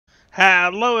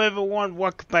Hello everyone,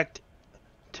 welcome back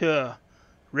to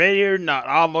Ready or Not.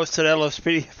 I almost said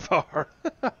LSPDFR.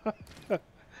 I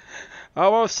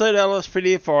almost said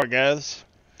LSPDFR, guys.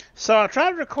 So I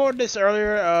tried to record this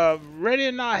earlier. Ready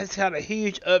or Not has had a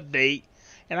huge update,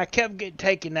 and I kept getting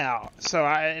taken out. So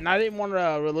I didn't want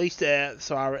to release that,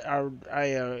 so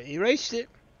I erased it,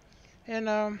 and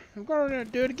I'm going to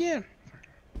do it again.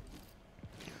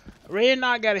 Ready or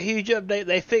Not got a huge update.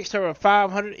 They fixed over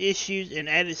 500 issues and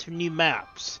added some new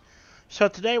maps. So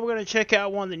today we're going to check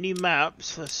out one of the new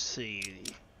maps. Let's see.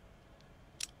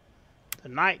 The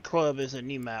nightclub is a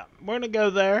new map. We're going to go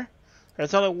there.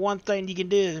 There's only one thing you can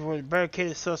do is with a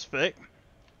barricaded suspect.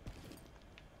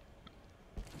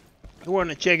 We're going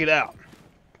to check it out.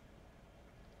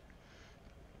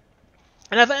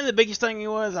 And I think the biggest thing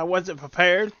was I wasn't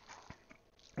prepared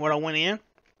when I went in,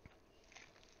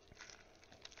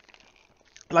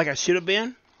 like I should have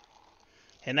been,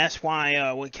 and that's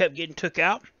why we kept getting took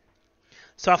out.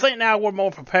 So I think now we're more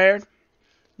prepared,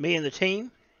 me and the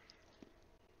team.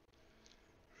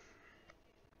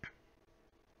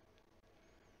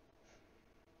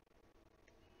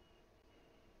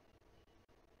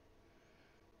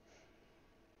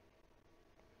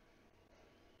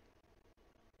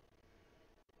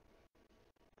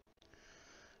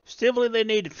 Still believe they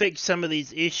need to fix some of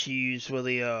these issues with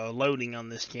the loading on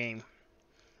this game.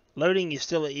 Loading is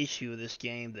still an issue with this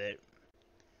game that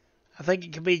I think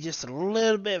it could be just a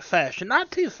little bit faster.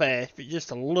 Not too fast, but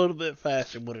just a little bit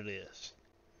faster than what it is.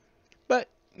 But,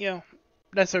 you know,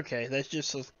 that's okay. That's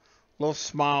just a little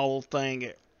small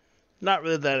thing. Not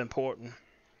really that important.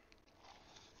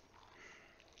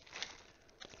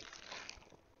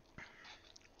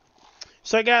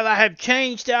 So, guys, I have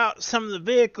changed out some of the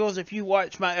vehicles. If you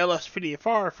watch my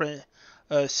LSPDFR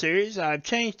series, I've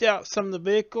changed out some of the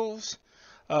vehicles.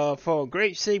 For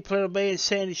Grape City, Plato Bay, and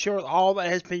Sandy Shores, all that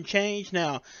has been changed.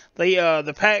 Now,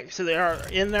 the packs that are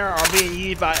in there are being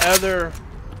used by other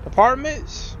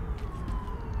departments.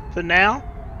 For now.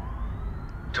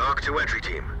 Talk to entry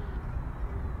team.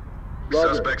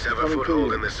 Roger. Suspects have a Coming foothold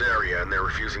to in this area and they're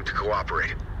refusing to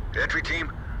cooperate. Entry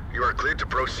team, you are cleared to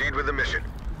proceed with the mission.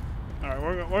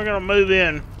 Alright, we're gonna move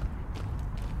in. Go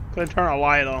ahead and turn a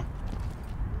light on.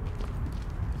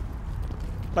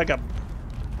 Like a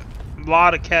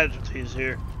lot of casualties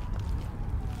here.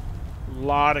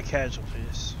 Lot of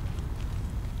casualties.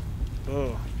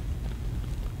 Oh.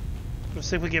 Let's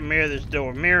see if we can mirror this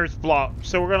door. Mirror's blocked.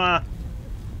 So we're gonna...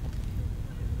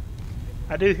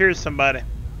 I do hear somebody.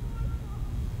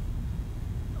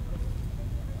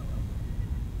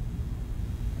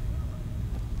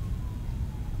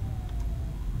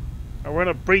 We're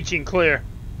gonna breach and clear.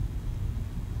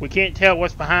 We can't tell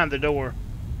what's behind the door.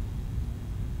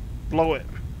 Blow it.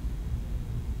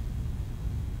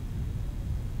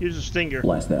 Use a stinger.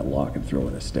 blast that lock and throw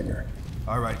in a stinger.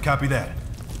 All right, copy that.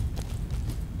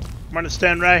 I'm gonna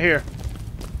stand right here.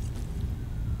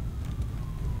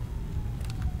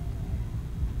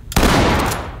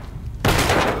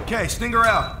 Okay, stinger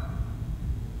out.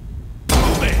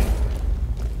 Move it.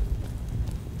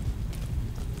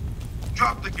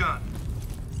 Drop the gun.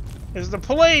 It's the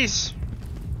police.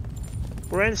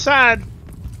 We're inside.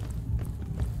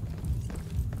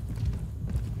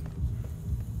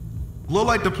 Low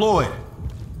light deployed.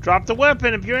 Drop the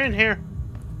weapon if you're in here.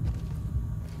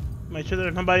 Make sure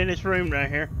there's nobody in this room right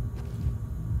here.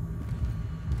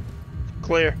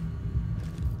 Clear.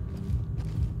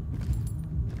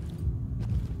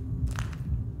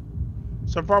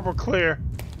 So far we're clear.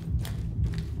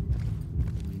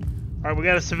 Alright, we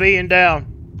got a civilian down.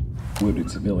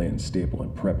 Wounded civilian stable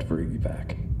and prepped for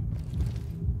evac.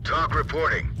 Talk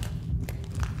reporting.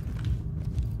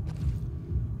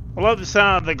 I love the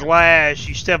sound of the glass.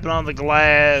 You stepping on the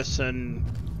glass and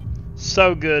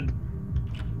so good.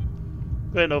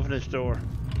 Go ahead and open this door.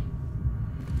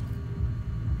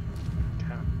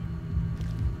 Okay.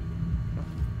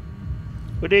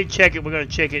 We did check it. We're going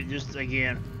to check it just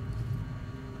again.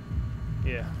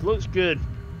 Yeah, looks good.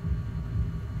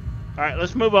 Alright,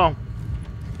 let's move on.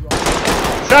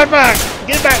 Shot back!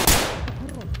 Get back!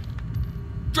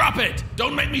 Drop it!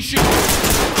 Don't make me shoot!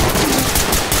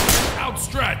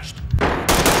 Outstretched!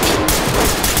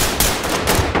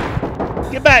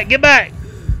 Get back! Get back!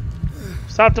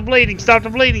 Stop the bleeding! Stop the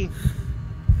bleeding!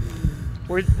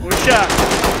 We're shot.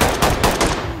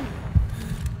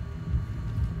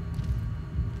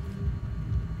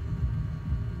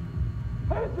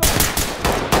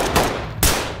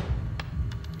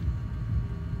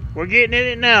 We're getting in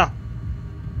it now.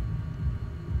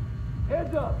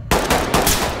 Heads up!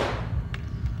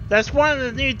 That's one of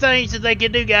the new things that they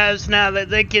can do, guys, now that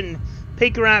they can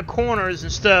peek around corners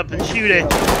and stuff and shoot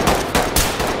at you.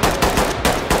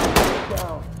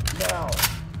 down, now.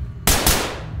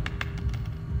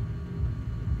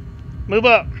 Move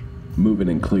up. Moving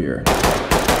and clear.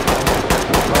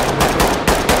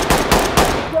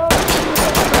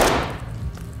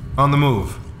 On the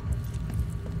move.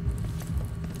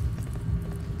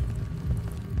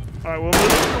 All right, we'll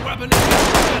move. Your weapon is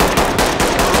ready.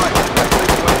 All right, let's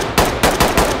take away.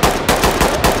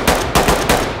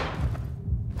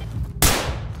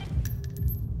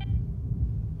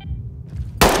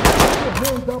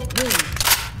 Hands up, please.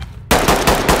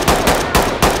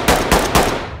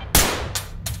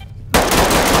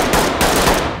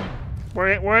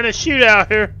 We're in a shootout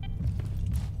here.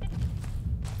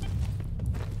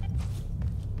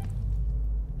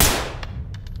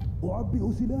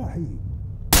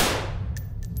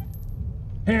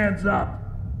 Hands up.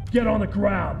 Get on the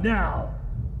ground, now.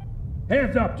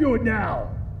 Hands up, do it now.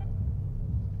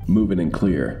 Moving and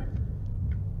clear.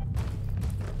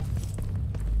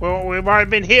 Well, we've already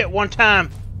been hit one time.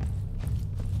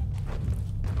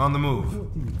 On the move.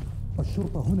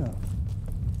 الشرطة هنا.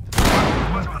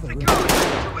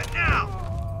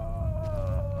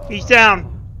 He's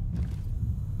down.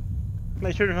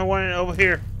 Make sure there's no one over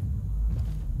here.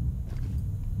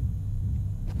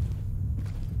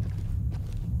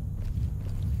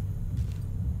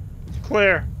 It's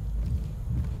clear.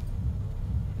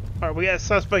 Alright, we got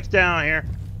suspects down here.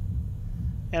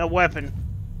 And a weapon.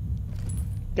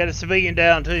 Got a civilian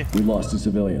down too. We lost a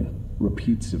civilian.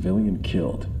 Repeat, civilian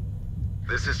killed.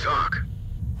 This is Talk.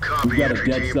 We've Copy, got a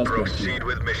entry dead team. suspect Proceed here.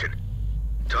 with mission.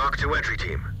 Talk to entry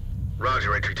team.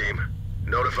 Roger, entry team.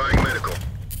 Notifying medical.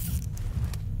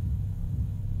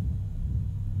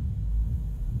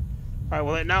 Alright,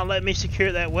 will it not let me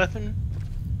secure that weapon?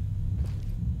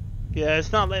 Yeah,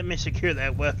 it's not letting me secure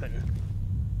that weapon.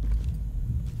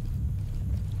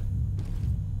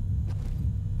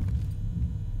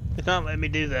 It's not letting me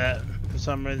do that for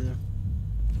some reason.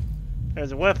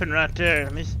 There's a weapon right there.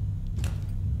 Let me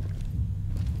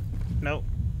Nope.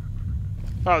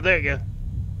 Oh, there you go.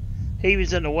 He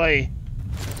was in the way.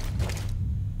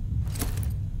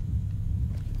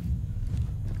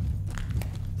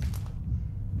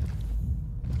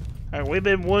 Alright, we've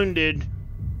been wounded.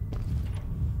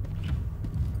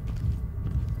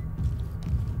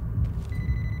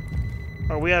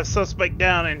 Oh, we have a suspect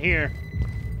down in here.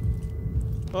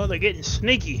 Oh, they're getting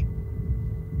sneaky.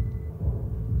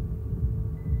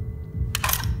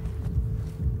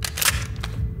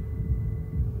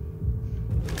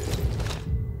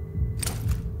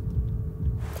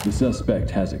 The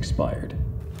suspect has expired.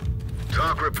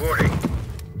 Talk reporting.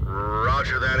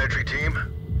 Roger that, entry team.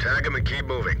 Tag him and keep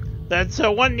moving. That's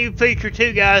one new feature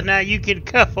too, guys. Now you can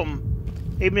cuff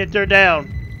them, even if they're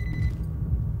down.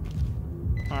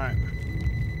 Alright.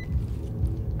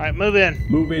 Alright, move in.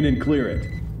 Move in and clear it.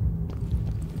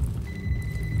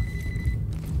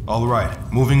 All right,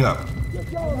 moving up.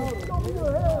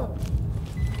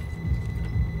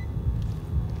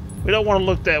 We don't want to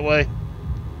look that way.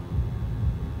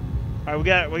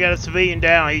 Alright, we got a civilian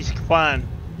down. He's fine.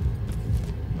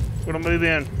 We're gonna move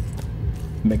in.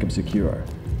 Make him secure.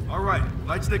 All right,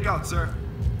 light stick out, sir.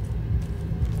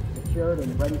 Secured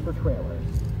and ready for trailers.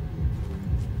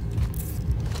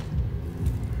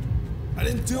 I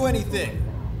didn't do anything.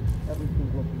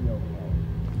 Everything will be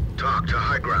okay. Talk to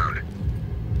high ground.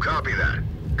 Copy that.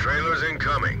 Trailers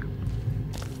incoming.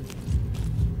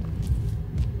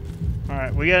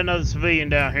 Alright, we got another civilian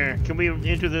down here. Can we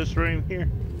enter this room here?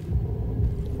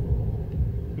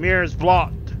 Mirrors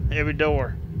blocked every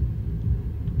door.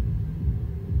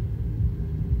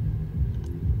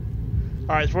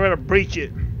 Alright, so we're gonna breach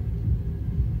it.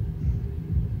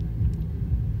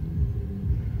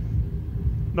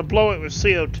 Gonna blow it with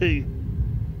CO2.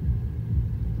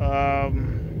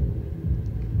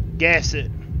 Gas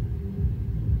it.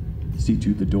 See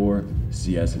to the door,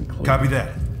 CS and clear. Copy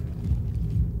that.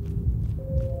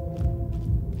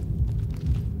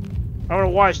 I'm gonna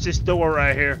watch this door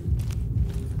right here.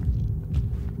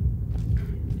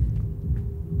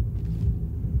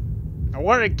 I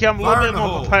want to come a little Fire bit in the more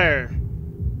hole. prepared.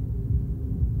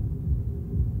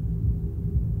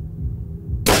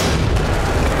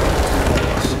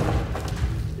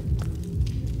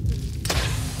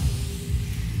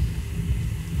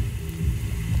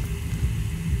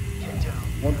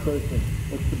 One person.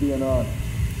 Looks to be an on.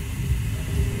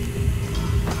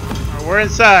 Alright, we're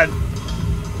inside.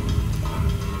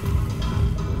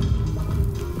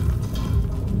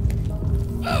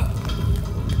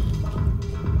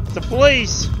 The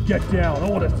police. Get down, I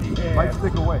want to see hands. Light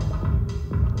stick away.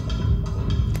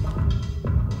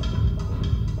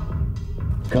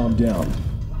 Calm down.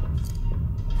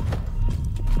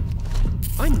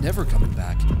 I'm never coming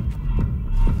back.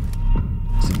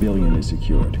 Civilian is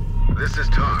secured. This is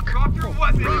talk. Drop your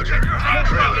weapon. Roger. Drop your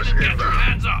Trailers weapon and get your inbound.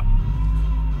 hands up.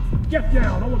 Get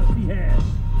down, I want to see hands.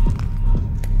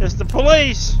 It's the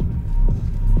police!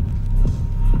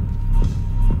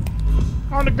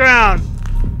 On the ground!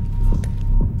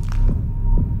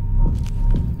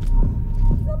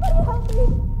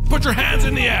 Put your hands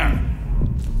in the air.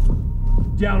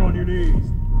 Down on your knees.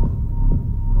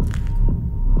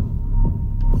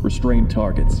 Restrain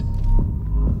targets.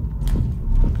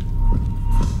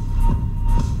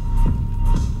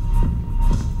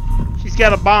 She's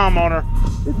got a bomb on her.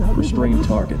 Restrain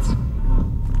targets.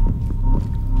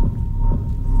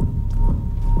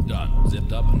 Done.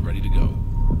 Zipped up and ready to go.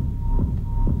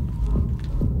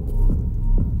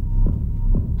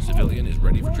 Civilian is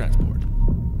ready for transport.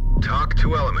 Talk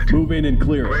to Element. Move in and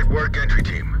clear Great it. work, entry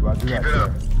team. Roger Keep that, it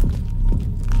up.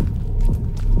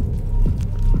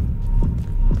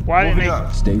 Why didn't Moving they...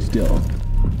 up. Stay still.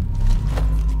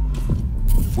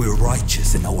 We're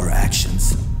righteous in our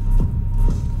actions.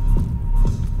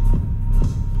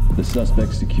 The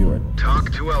suspect secured.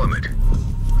 Talk to Element.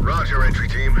 Roger, entry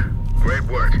team. Great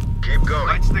work. Keep going.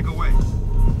 Light stick away.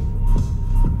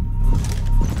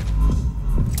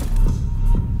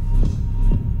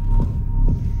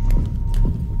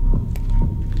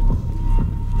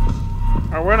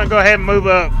 Alright, we're gonna go ahead and move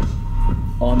up.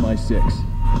 On my 6.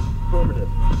 Affirmative.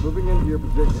 Moving into your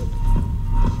position.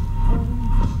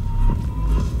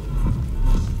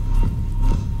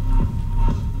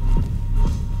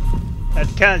 Have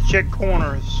to kind of check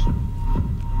corners.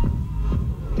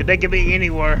 'Cause they could be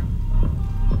anywhere.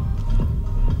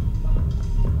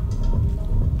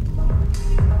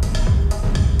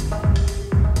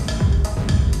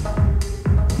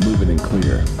 Moving and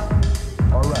clear.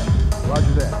 All right.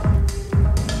 Roger that.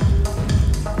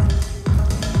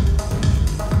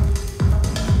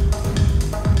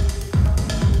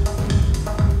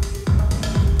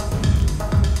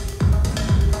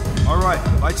 All right.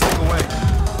 Light stick away.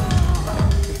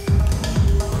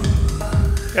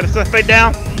 Got a suspect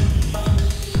down.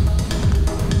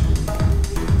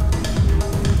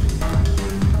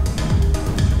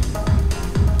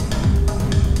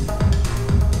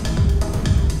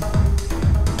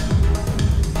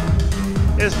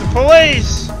 It's the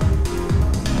police.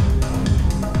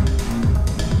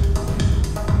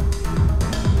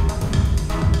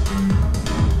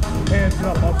 Hands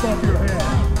up above your head.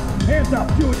 Hands up,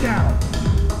 do it now.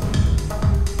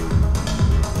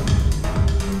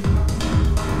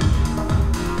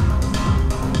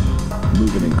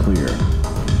 Moving and clear.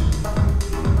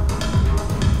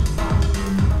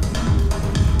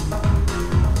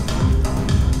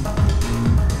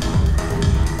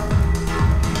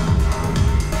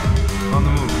 On the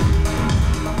move.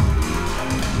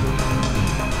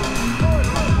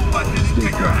 Stay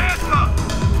Get your quiet. hands up.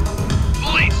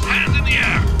 Police, hands in the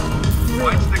air.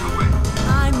 Light stick away.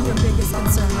 I'm your biggest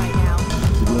concern right now.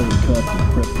 Civilian cuffed and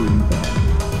prep for impact.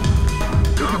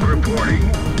 Talk reporting.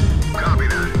 Copy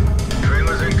that.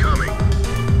 Trailers incoming.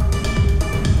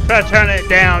 Try to turn it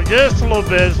down just a little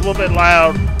bit. It's a little bit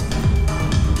loud.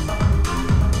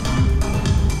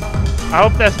 I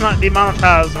hope that's not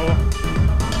demonetizable.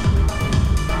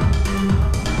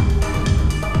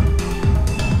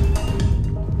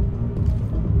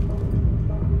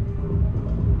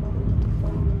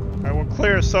 Alright, we're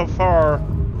clear so far.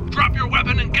 Drop your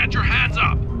weapon and get your hands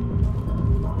up.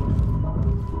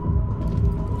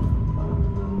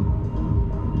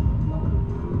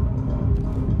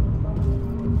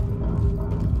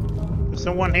 There's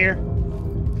someone here.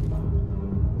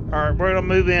 Alright, we're gonna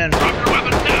move in. Drop your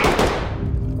weapon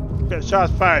now. Got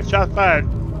shots fired. Shots fired.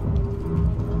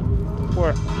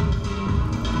 Where?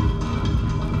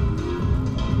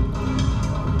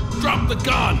 Drop the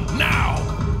gun now.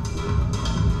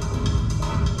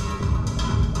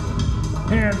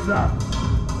 Hands up.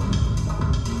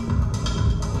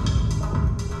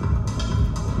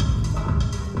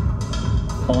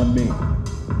 On me.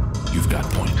 You've got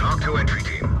point. Talk to entry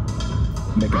team.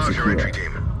 Make it Roger, secure. entry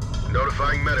team.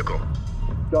 Notifying medical.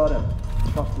 Got him.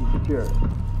 Custom secure.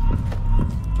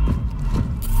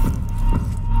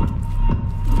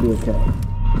 Be okay.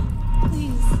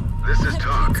 Please. This is have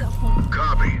talk. kids at home.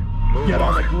 Copy. Move Get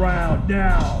on the on. ground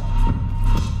now.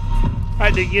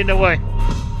 Alright, dude, get in the way.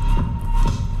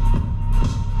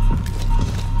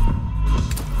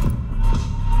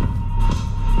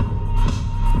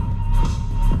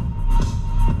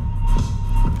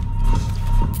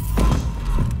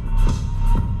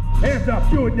 Hands up,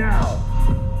 do it now.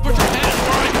 Put your hands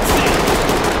where I can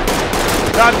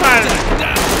see. Shots fired.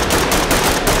 Down.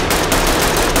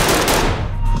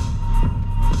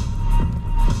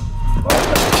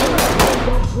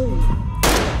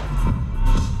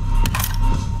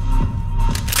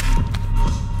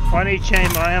 I need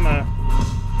chamber ammo.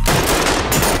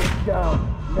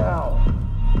 Down, now.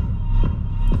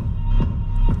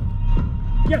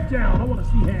 Get down, I want to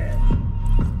see hands.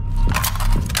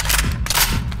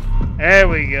 There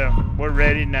we go. We're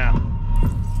ready now.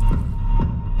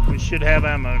 We should have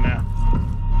ammo now.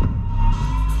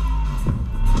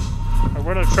 Alright,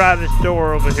 we're gonna try this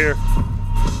door over here.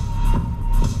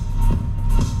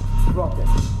 Drop it.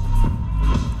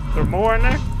 Is there more in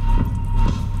there?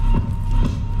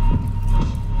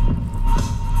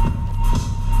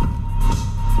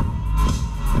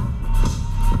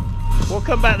 We'll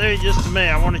come back there in just a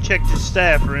minute. I want to check this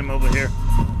staff room over here.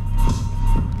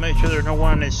 Make sure there's no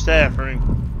one in this staff room.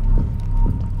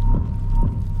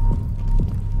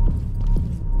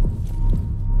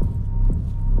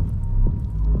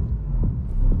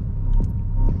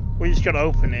 We just gotta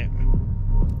open it.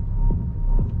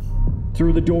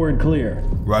 Through the door and clear.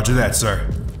 Roger that, sir.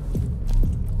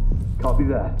 Copy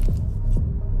that.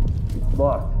 It's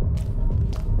locked.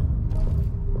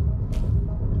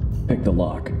 Pick the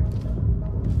lock.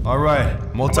 All right,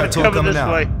 multi-tool Cover coming this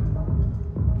out. way.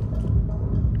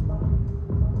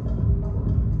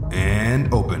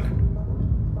 And open.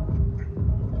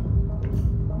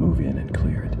 Move in and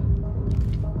clear it.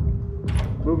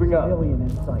 Moving up. Civilian in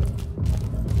sight.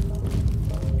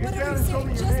 Whatever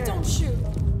you say, just don't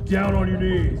shoot. Down on your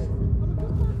knees.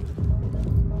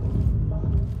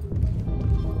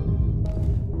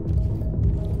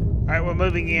 Alright, we're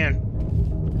moving in.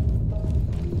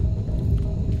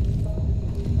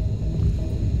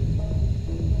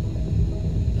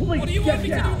 Police, What do you want me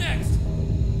to do next?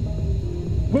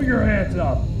 Put your hands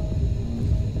up.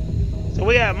 So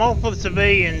we got multiple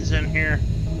civilians in here.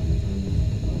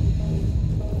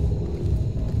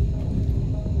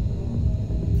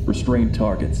 Restrain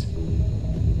targets.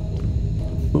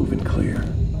 Move and clear.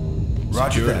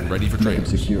 Roger Secured that. and ready for Make them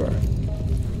trailers. secure.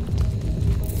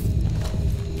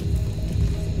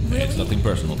 It's nothing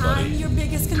personal, I'm buddy. your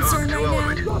biggest concern Talk to right now.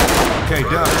 element. Okay,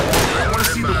 done. I want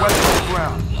to see the weapon on the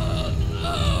ground.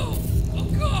 Oh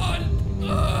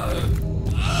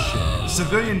God!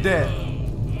 Civilian dead.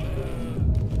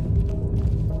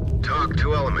 Talk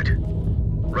to element.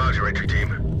 Roger, entry team.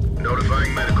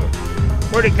 Notifying medical.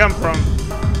 Where'd he come from?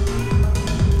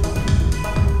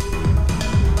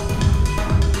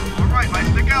 All right, lights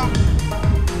stick out.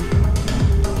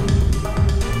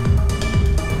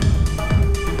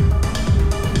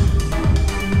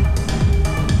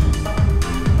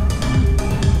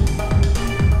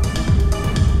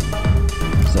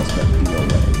 Suspect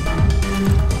DOA.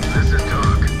 This is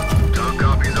Talk. Talk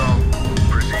copies all.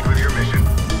 Proceed with your mission.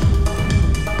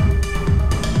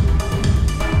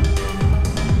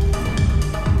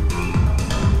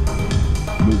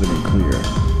 Moving and clear.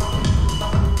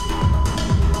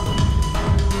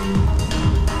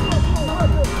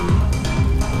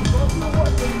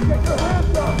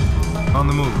 On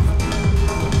the move.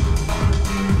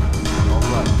 All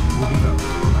right, moving up.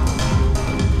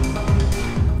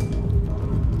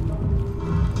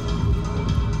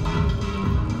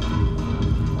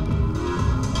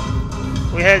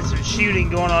 We had some shooting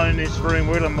going on in this room.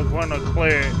 We're gonna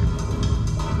clear it.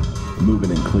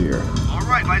 Moving and clear. All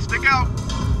right, lights stick out.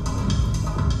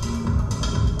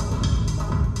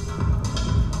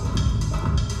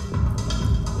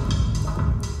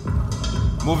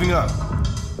 Moving up.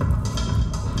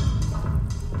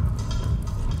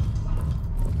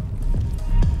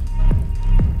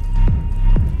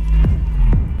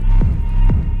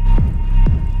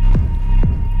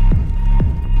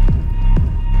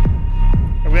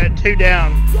 We got two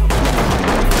down.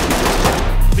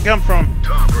 Where'd they come from?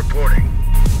 Talk reporting.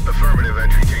 Affirmative,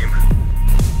 entry team.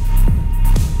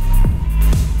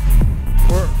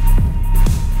 Where?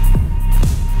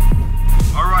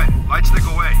 All right, lights stick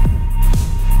away.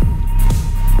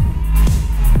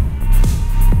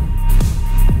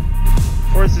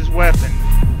 Where's his weapon?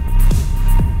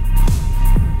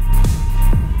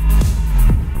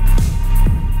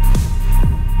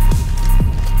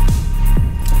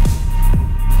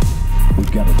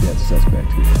 We've got a dead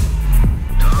suspect here.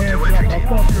 Talk to entry team.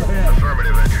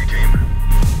 Affirmative, entry team.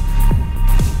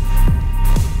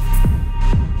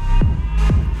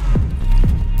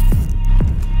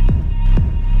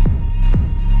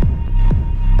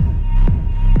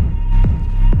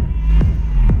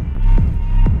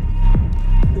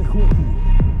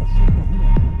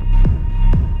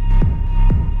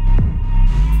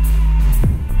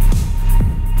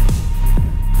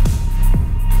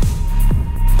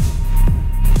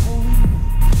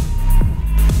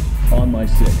 On my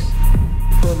six.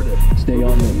 Affirmative. Stay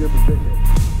on me. Your position.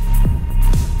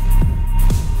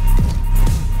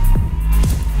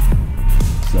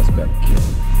 Suspect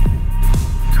killed.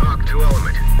 to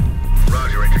Element.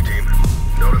 Roger, entry team.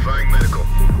 Notifying medical.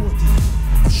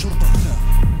 الشرطة هنا.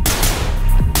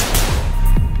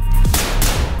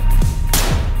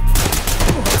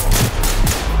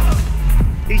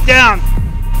 He's down.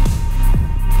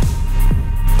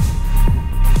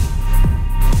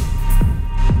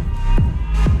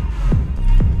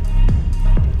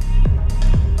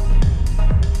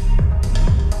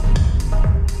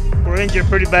 We're injured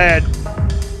pretty bad.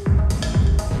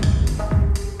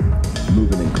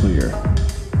 Moving and clear.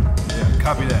 Yeah,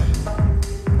 copy that.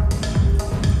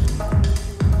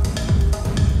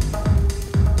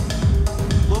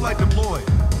 Low light deployed.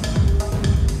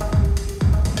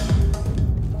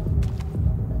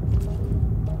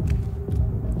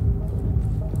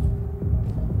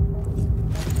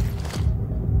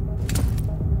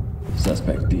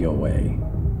 Suspect DOA.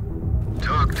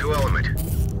 Talk to Element.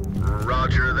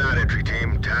 Roger that, entry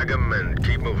team. Tag him and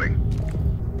keep moving.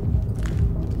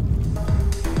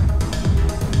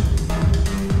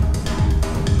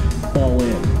 Fall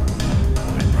in.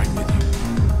 I'm right with you.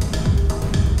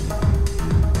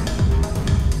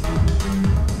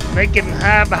 Make him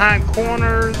hide behind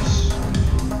corners.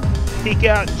 Peek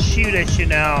out and shoot at you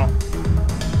now.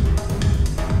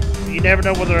 You never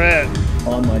know where they're at.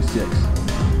 On my 6.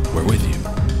 We're with you.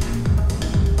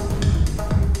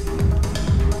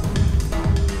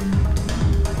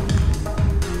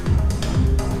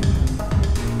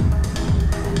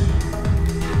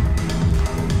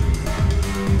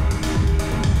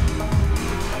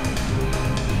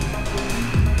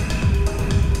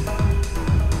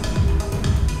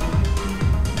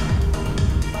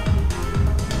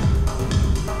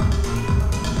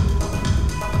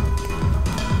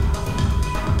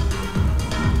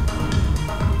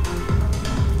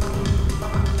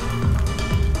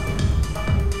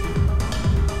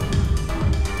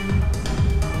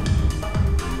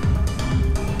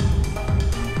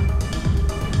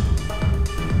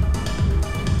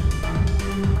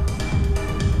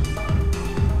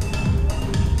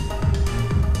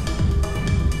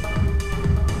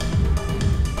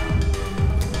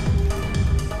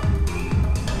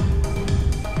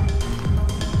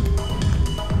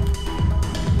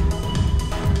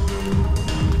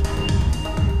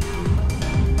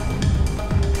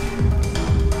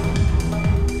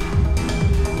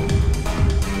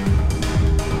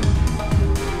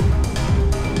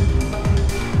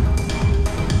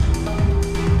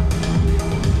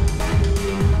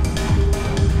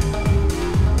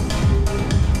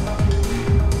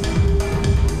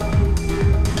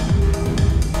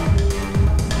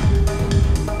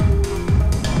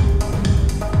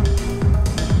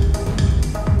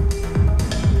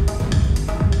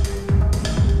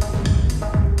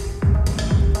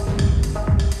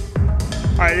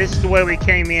 Alright, this is the way we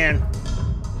came in.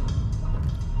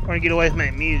 I want to get away from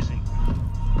that music.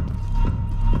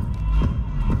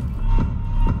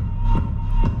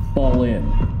 Fall in.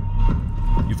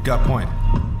 You've got point.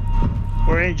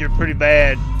 We're injured pretty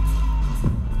bad.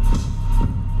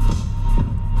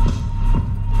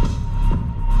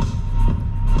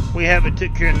 We haven't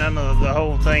took care of none of the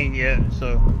whole thing yet,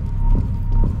 so.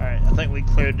 Alright, I think we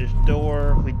cleared this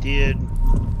door. We did.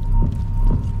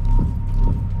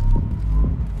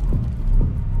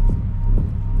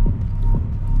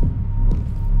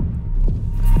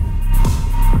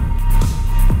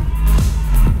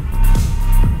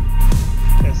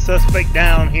 That suspect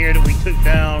down here that we took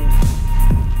down.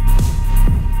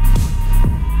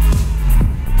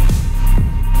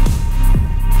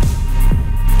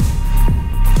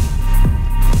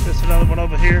 There's another one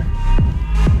over here.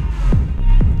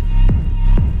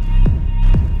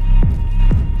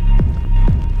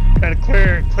 Gotta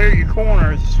clear your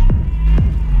corners.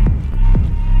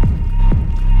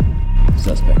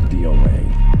 Suspect DOA.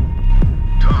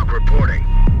 Talk reporting.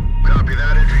 Copy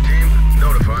that, entry team.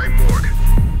 Notifying morgue.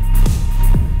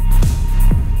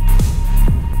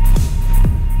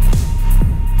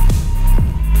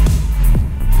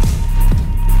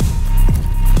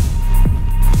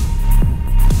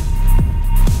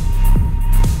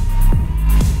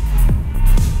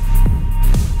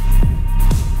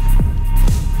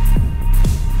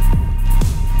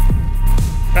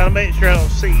 Gotta make sure I don't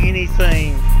see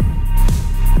anything.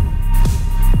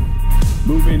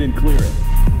 Move in and clear it.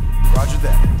 Roger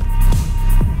that.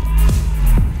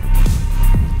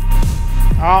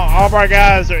 All of our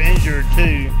guys are injured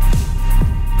too.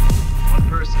 One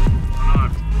person,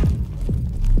 unarmed.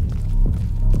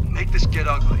 Make this get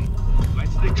ugly.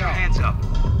 Lights stick your hands up.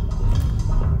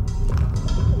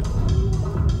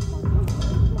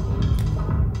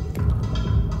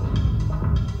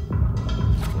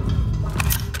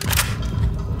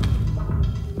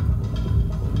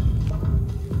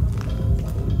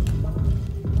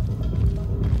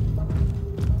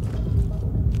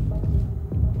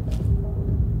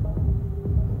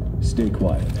 Stay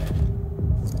quiet.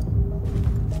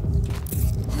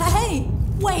 Hey!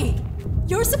 Wait!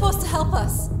 You're supposed to help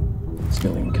us.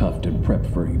 Still cuffed and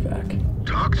prepped for evac.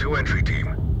 Talk to entry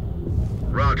team.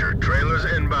 Roger, trailers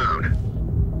inbound.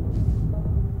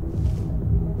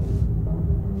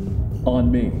 On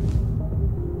me.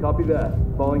 Copy that.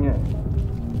 Falling in.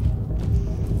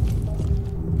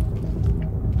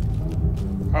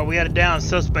 Alright, we had a down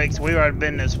suspect, so we already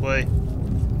been this way.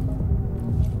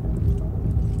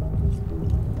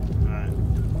 Alright.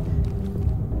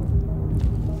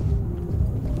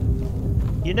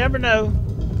 You never know.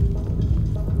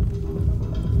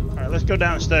 Alright, let's go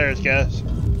downstairs, guys.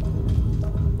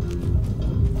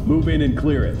 Move in and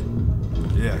clear it.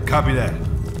 Yeah, copy that.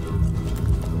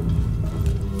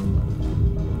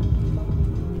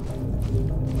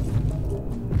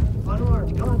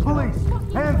 Police,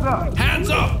 hands up! Hands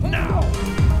up now!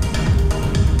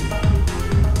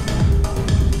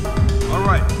 All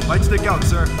right, light stick out,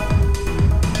 sir.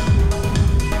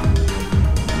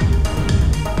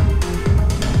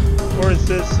 Where is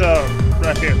this,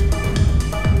 right here?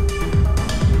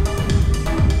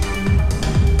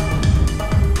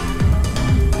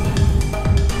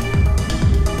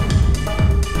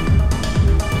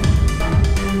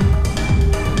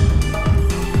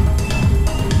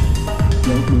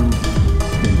 Don't move.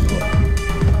 Stay put.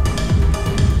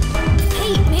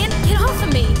 Hey, man, get off of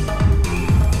me!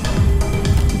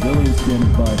 Civilians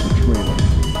standing by for trailers.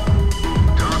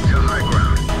 Talk to high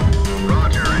ground.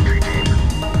 Roger, entry team.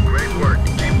 Great work.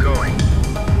 Keep going.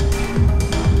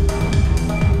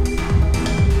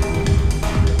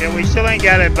 Yeah, we still ain't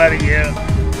got anybody yet.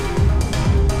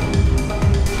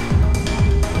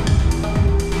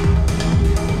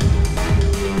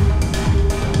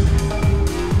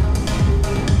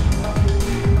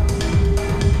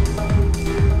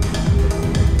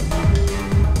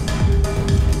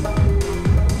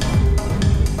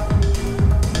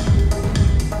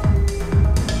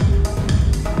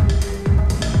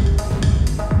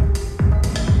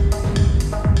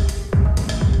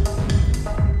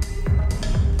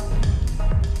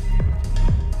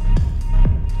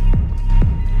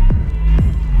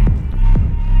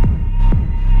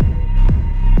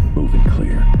 Moving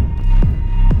clear.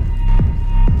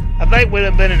 I think we'd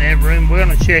have been in that room. We're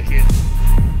gonna check it.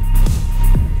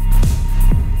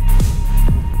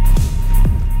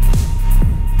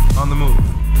 On the move.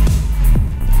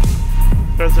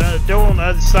 There's a door on the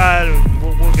other side.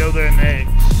 We'll go there next.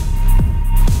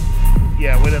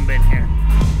 Yeah, we done been here.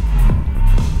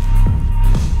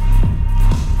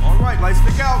 All right, light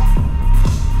stick out.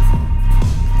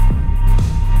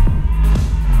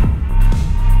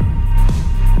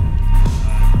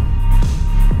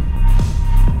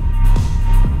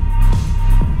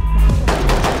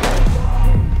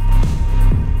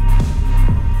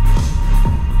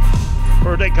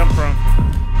 Where'd they come from?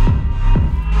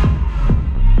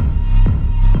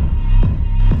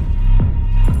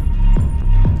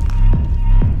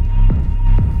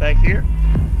 Back here?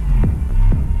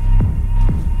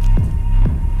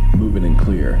 Moving and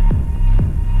clear.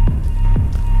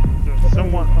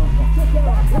 Someone.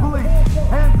 Police,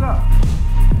 hands up!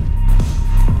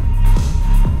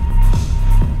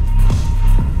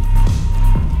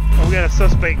 Oh, we got a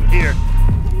suspect here.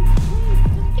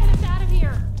 Get us out of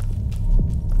here!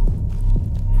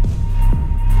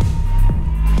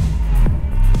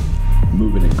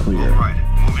 Moving and clear. All right,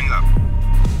 moving up.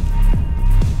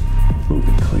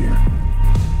 Moving clear.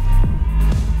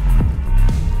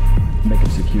 Make him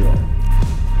secure.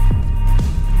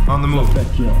 On the move.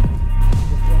 Suspect killed.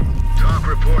 Talk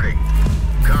reporting.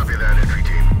 Copy that, entry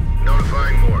team.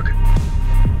 Notifying morgue.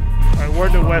 Alright,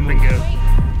 where'd the weapon go? Wait!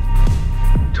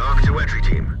 Talk to entry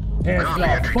team. Hands Copy, up.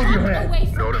 entry Put team. your head. Away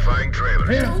from me! Notifying trailers.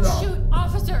 Hands Don't up. shoot,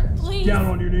 officer! Please! Down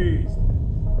on your knees.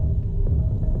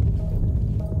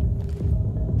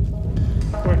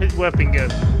 Where'd his weapon go?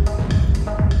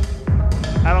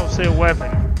 I don't see a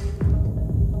weapon.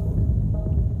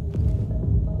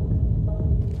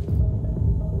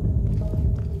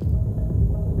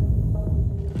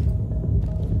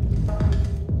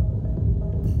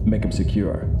 Make him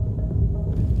secure.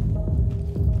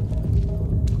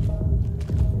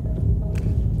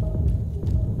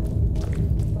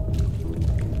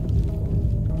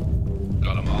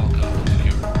 Got them all covered in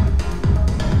here.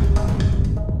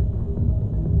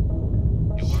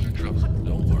 You are in trouble.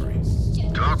 Don't worry.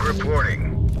 Talk reporting.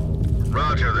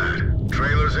 Roger that.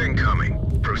 Trailers incoming.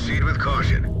 Proceed with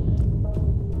caution.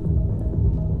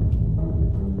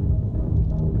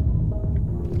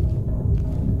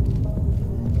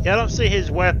 Yeah, I don't see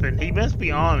his weapon. He must be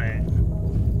on it.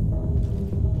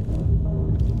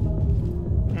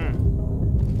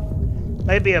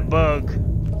 Maybe a bug.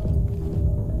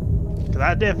 Because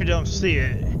I definitely don't see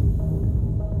it.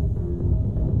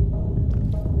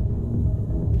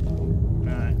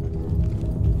 Alright.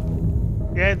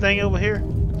 Got anything over here?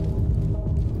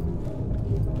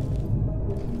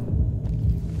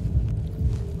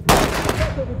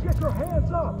 Get your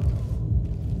hands up!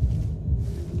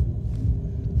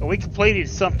 We completed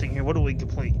something here. What do we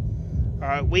complete?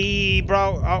 Alright, we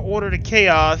brought our order to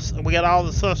chaos, and we got all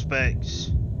the suspects.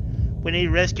 We need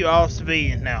to rescue all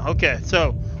civilians now. Okay,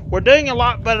 so we're doing a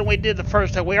lot better than we did the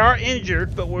first time. We are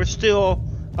injured, but we're still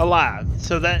alive.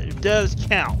 So that does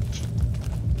count.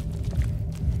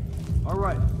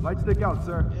 Alright, light stick out,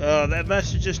 sir. That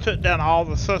message just took down all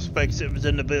the suspects that was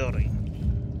in the building.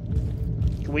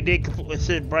 We did, it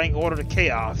said bring order to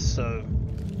chaos, so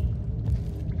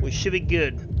we should be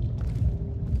good.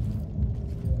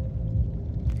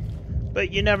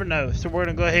 But you never know, so we're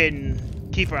gonna go ahead and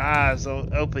keep our eyes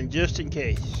open just in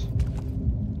case.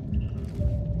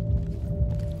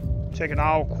 Checking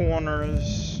all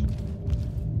corners.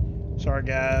 Sorry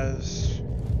guys.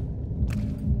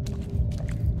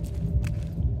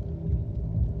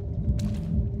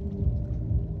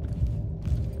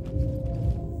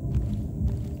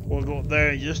 We'll go up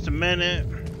there in just a minute.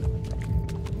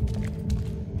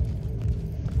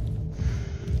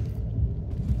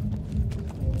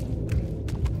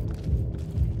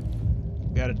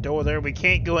 Got a door there. We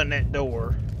can't go in that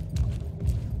door.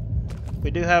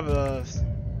 We do have a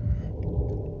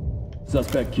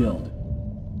Suspect killed.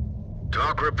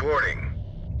 Talk reporting.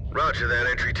 Roger that,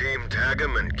 entry team. Tag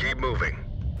him and keep moving.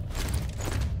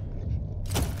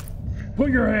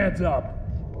 Put your hands up.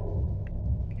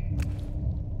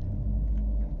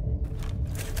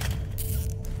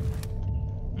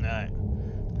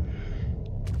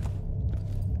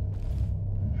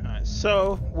 Alright,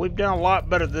 so we've done a lot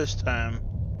better this time.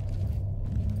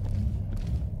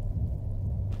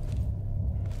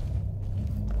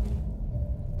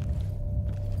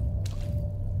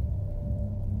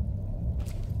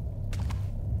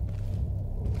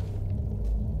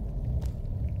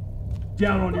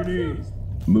 Down on your knees.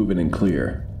 Moving and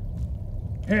clear.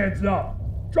 Hands up.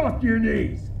 Drop to your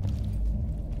knees.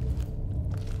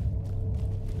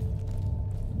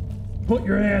 Put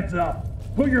your hands up.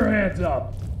 Put your hands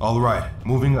up. Alright,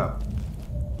 moving up.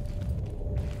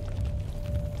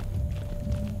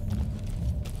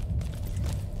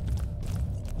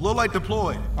 Low light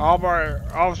deployed. All of our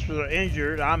officers are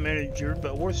injured. I'm injured,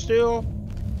 but we're still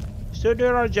doing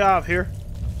our job here.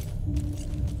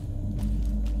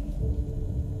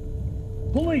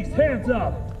 Police, hands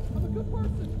up. I'm a good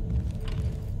person.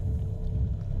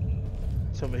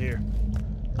 It's over here.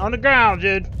 On the ground,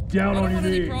 dude. Down I on don't your have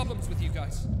any knees. problems with you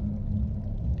guys.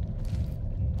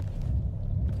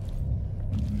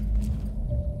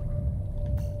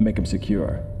 Make him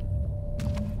secure.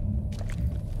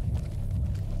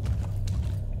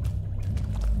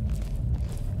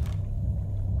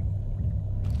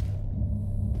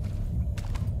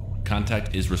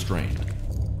 Contact is restrained.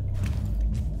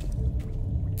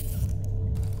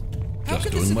 How Just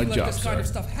could doing this my let job, this kind of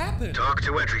sir. stuff happen? Talk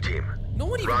to entry team. No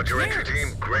one even Roger, cares. entry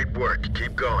team. Great work.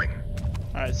 Keep going.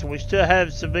 Alright, so we still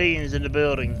have civilians in the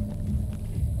building.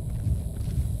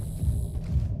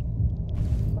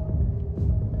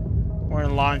 We're in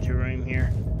the laundry room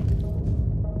here.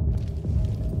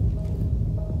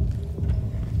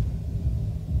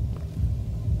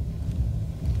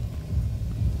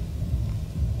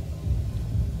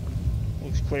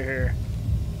 Looks clear here.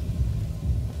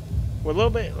 We're a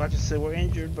little bit, like I said, we're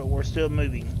injured, but we're still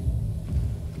moving.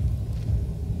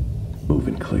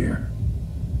 Moving clear.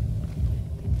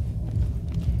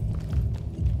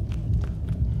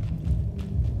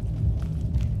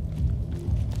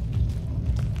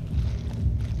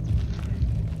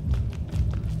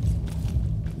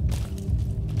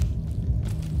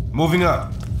 Moving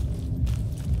up.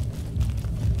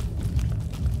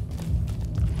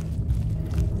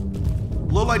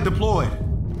 Low light deployed.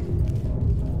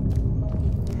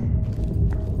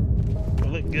 We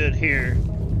look good here.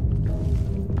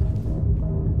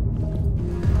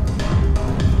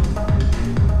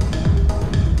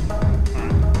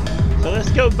 So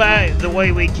let's go back the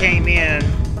way we came in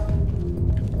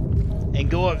and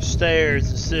go upstairs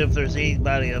and see if there's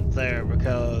anybody up there,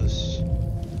 because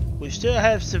we still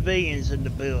have civilians in the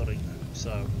building.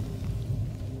 So,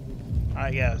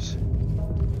 alright guys.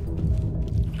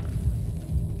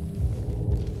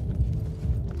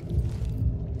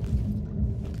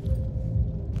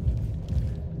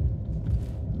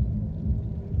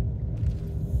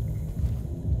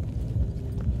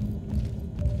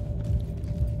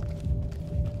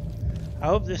 I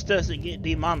hope this doesn't get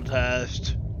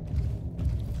demonetized.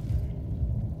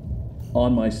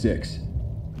 On my 6.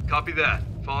 Copy that.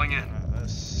 Falling in.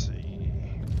 Let's see.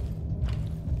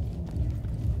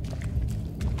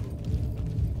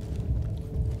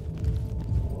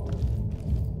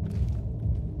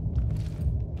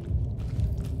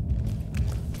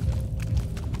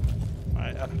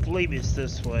 Alright, I believe it's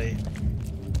this way.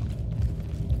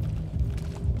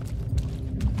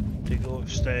 To go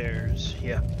upstairs,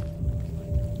 yeah.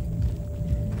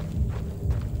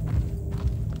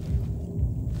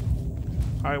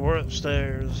 Alright, we're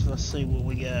upstairs. Let's see what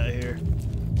we got here.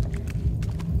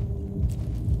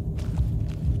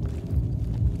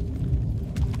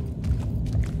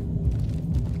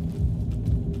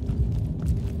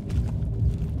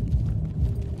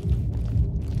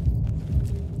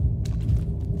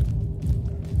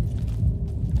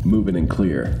 Moving and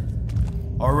clear.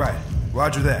 All right,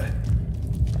 roger that.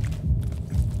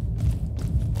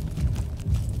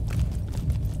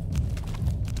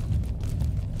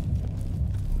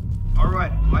 All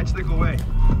right, light stick away.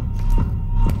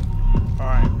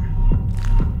 Alright.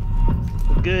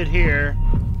 We're good here.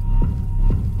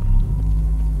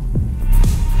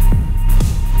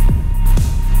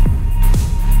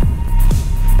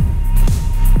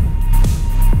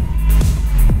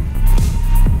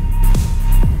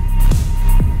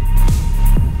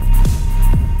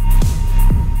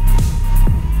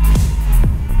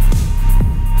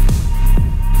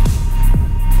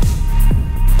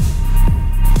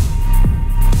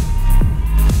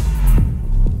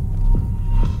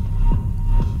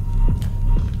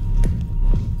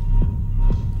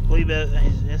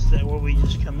 Is that where we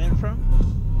just come in from?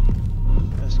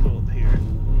 Let's go up here.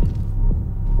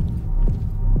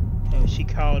 Oh, she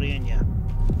called in, yeah.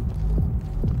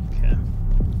 Okay.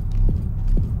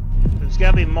 There's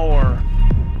gotta be more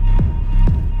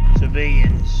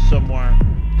civilians somewhere.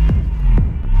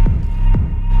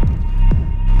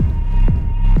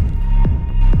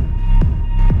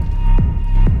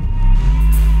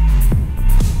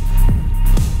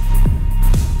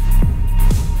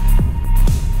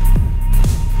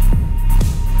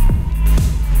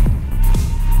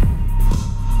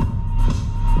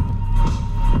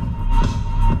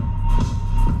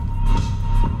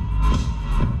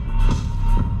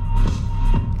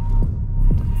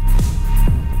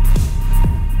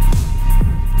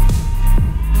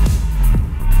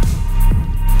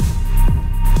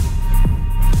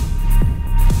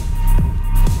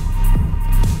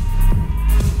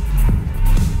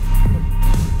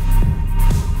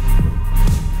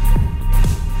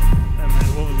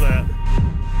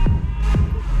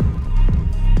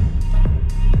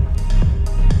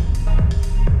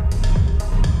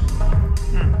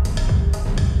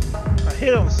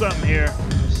 Hit on something here.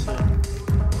 Let's see.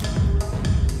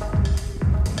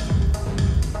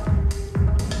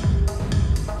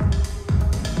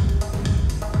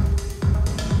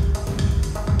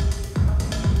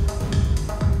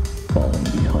 Falling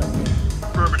behind me.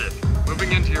 Affirmative.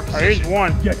 Moving into your Alright, here's position.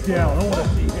 one. Get down. I want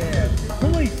to see hands.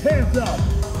 Police, hands up.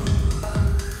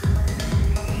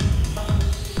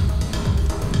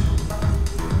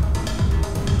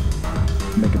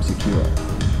 Make him secure.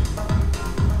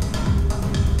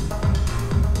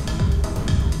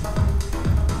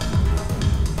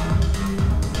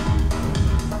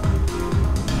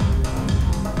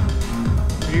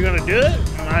 Are you gonna do it?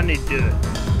 I need to do it.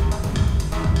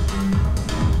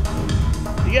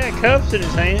 He got cuffs in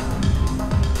his hand.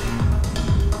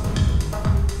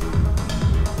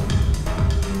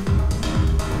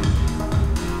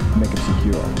 Make him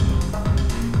secure.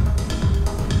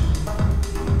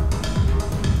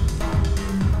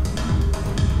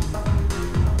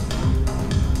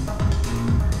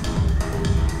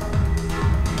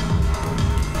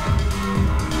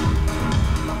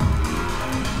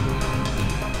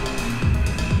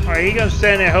 Alright, he gonna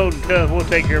stand there holding cuffs. We'll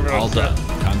take care of it All done.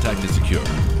 ourselves. Contact is secure.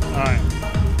 Alright.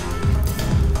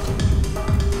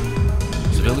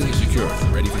 Civilian secure.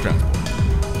 Ready for transport.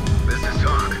 This is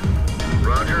Talk.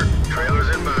 Roger, trailers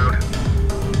inbound.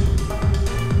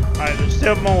 Alright, there's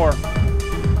still more.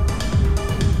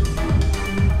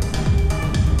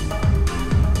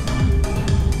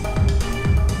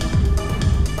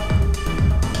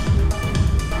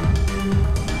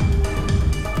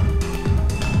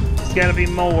 There's gotta be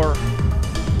more.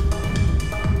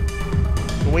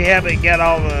 But we haven't got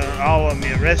all of them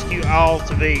yet. Rescue all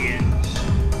civilians.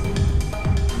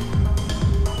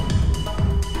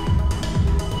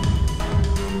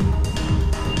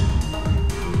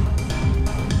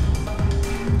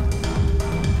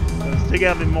 There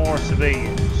gotta be more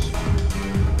civilians.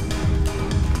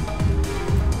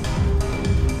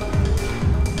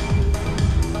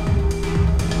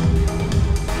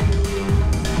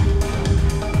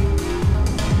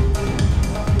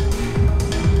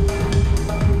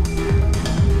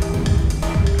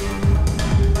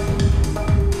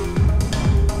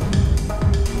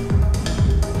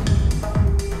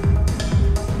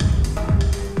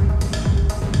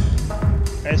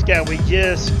 this guy we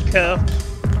just cuffed.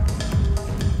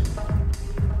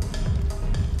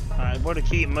 Alright, we're to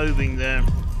keep moving then.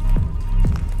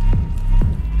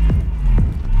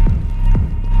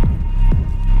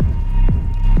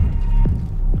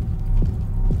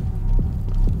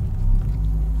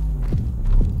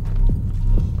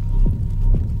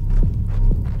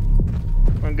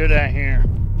 We're gonna go down here.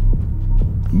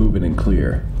 Moving and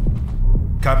clear.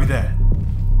 Copy that.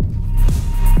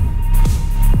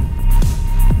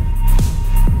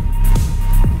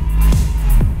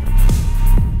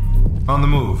 On the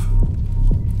move.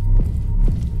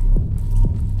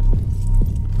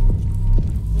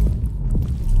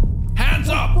 Hands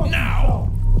up, now!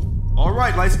 All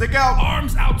right, lights stick out.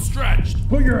 Arms outstretched.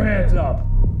 Put your hands up.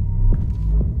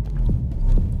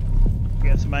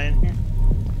 Got somebody in here?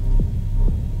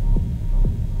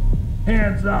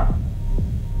 Hands up.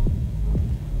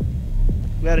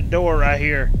 We got a door right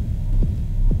here.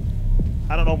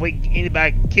 I don't know if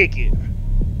anybody can kick it.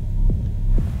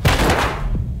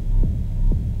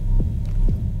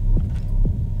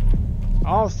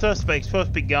 All the suspects supposed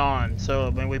to be gone, so I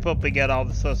mean we probably got all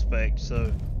the suspects,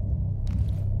 so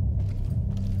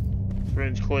this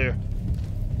room's clear.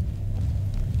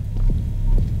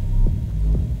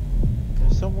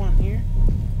 There's someone here?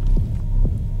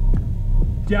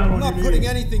 Down on I'm your not putting knees.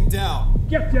 anything down.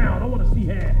 Get down. I want to see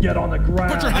hands. Get on the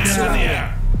ground. Put your hands in the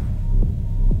air.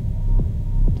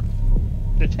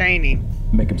 Detaining.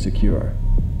 Make him secure.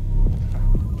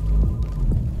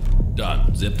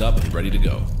 Done. Zipped up and ready to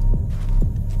go.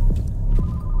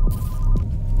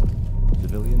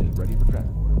 Civilian is ready for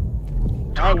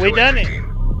transport. Alright, we done it. Team.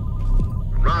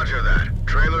 Roger that.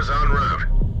 Trailers en route.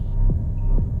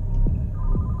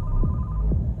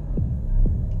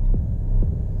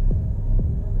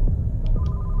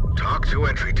 Talk to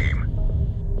entry team.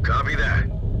 Copy that.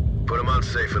 Put him on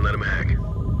safe and let him hang.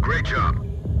 Great job.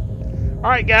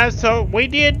 Alright guys, so we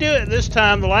did do it this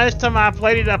time. The last time I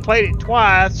played it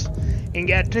twice and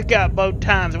got took out both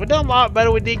times. We done a lot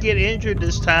better. We did get injured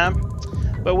this time.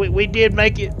 But we did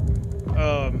make it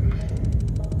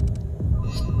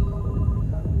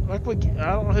like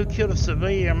I don't know who killed a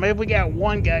civilian. Maybe we got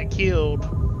one guy killed.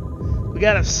 We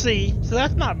got a C, so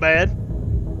that's not bad.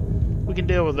 We can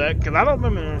deal with that, because I don't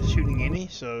remember shooting any,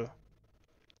 so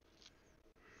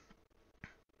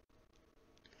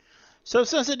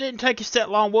since it didn't take us that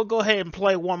long, we'll go ahead and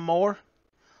play one more.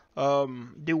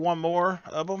 Do one more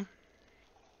of them.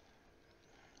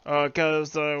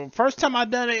 Because the first time I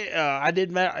done it, I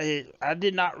did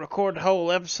not record the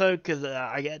whole episode because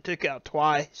I got took out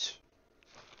twice.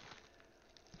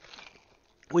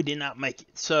 We did not make it,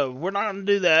 so we're not going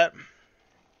to do that.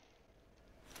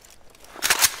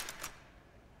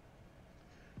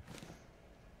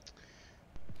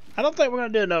 I don't think we're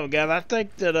going to do another, guys. I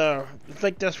think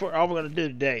that's what all we're going to do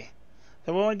today.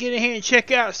 So we want to get in here and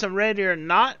check out some Ready or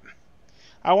Not.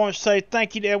 I want to say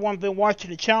thank you to everyone who's been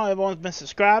watching the channel, everyone's been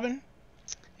subscribing,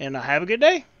 and have a good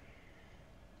day.